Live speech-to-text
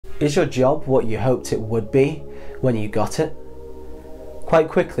Is your job what you hoped it would be when you got it? Quite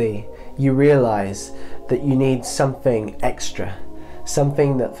quickly, you realize that you need something extra,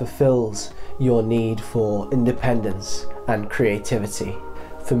 something that fulfills your need for independence and creativity.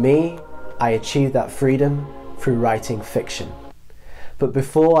 For me, I achieved that freedom through writing fiction. But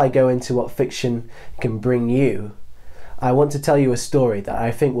before I go into what fiction can bring you, I want to tell you a story that I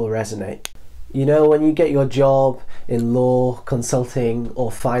think will resonate. You know, when you get your job in law, consulting,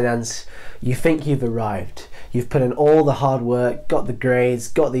 or finance, you think you've arrived. You've put in all the hard work, got the grades,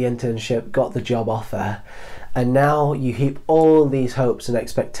 got the internship, got the job offer, and now you heap all these hopes and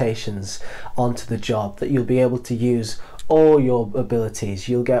expectations onto the job that you'll be able to use all your abilities.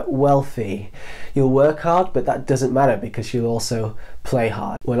 You'll get wealthy, you'll work hard, but that doesn't matter because you'll also play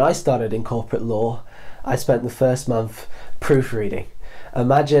hard. When I started in corporate law, I spent the first month proofreading.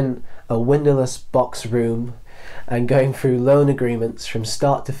 Imagine a windowless box room and going through loan agreements from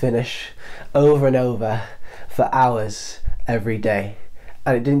start to finish over and over for hours every day.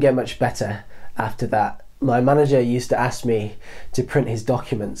 And it didn't get much better after that. My manager used to ask me to print his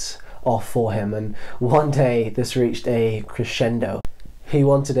documents off for him, and one day this reached a crescendo. He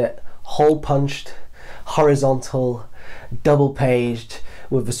wanted it hole punched, horizontal, double paged,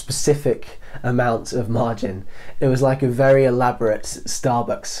 with a specific amount of margin. It was like a very elaborate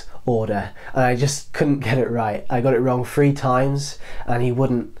Starbucks order, and I just couldn't get it right. I got it wrong 3 times and he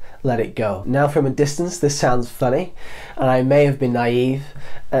wouldn't let it go. Now from a distance this sounds funny, and I may have been naive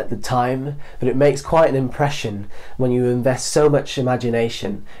at the time, but it makes quite an impression when you invest so much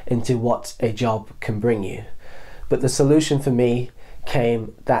imagination into what a job can bring you. But the solution for me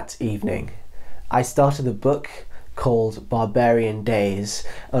came that evening. I started a book called Barbarian Days,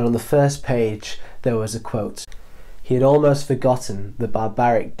 and on the first page there was a quote. He had almost forgotten the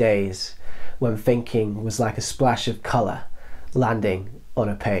barbaric days when thinking was like a splash of colour landing on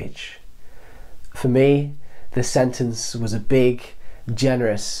a page. For me, this sentence was a big,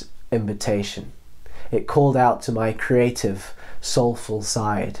 generous invitation. It called out to my creative, soulful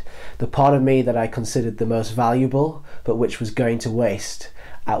side, the part of me that I considered the most valuable, but which was going to waste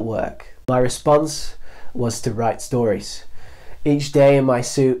at work. My response was to write stories. Each day in my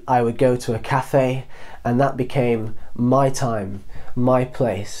suit, I would go to a cafe, and that became my time, my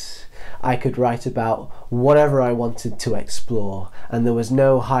place. I could write about whatever I wanted to explore, and there was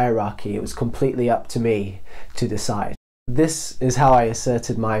no hierarchy. It was completely up to me to decide. This is how I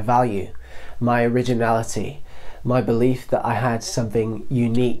asserted my value, my originality, my belief that I had something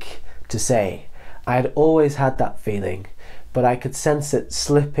unique to say. I had always had that feeling, but I could sense it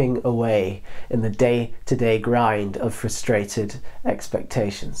slipping away in the day-to-day grind of frustrated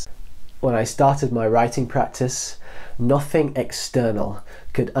expectations. When I started my writing practice, nothing external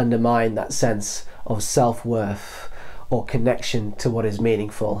could undermine that sense of self-worth or connection to what is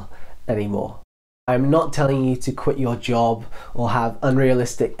meaningful anymore. I'm not telling you to quit your job or have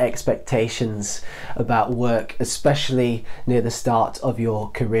unrealistic expectations about work, especially near the start of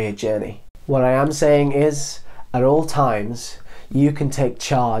your career journey. What I am saying is, at all times, you can take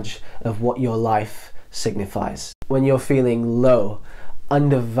charge of what your life signifies. When you're feeling low,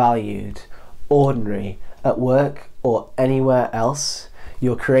 undervalued, ordinary at work or anywhere else,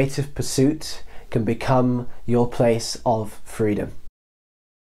 your creative pursuit can become your place of freedom.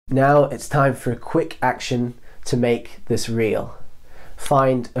 Now it's time for a quick action to make this real.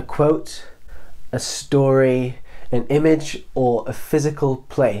 Find a quote, a story, an image, or a physical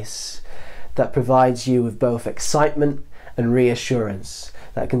place that provides you with both excitement and reassurance,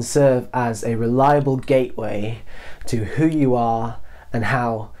 that can serve as a reliable gateway to who you are and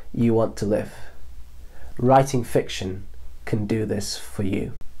how you want to live. Writing fiction can do this for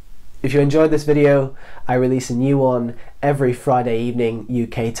you. If you enjoyed this video, I release a new one every Friday evening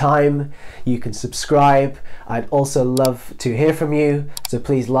UK time. You can subscribe. I'd also love to hear from you, so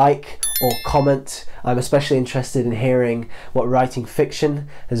please like or comment. I'm especially interested in hearing what writing fiction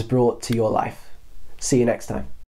has brought to your life. See you next time.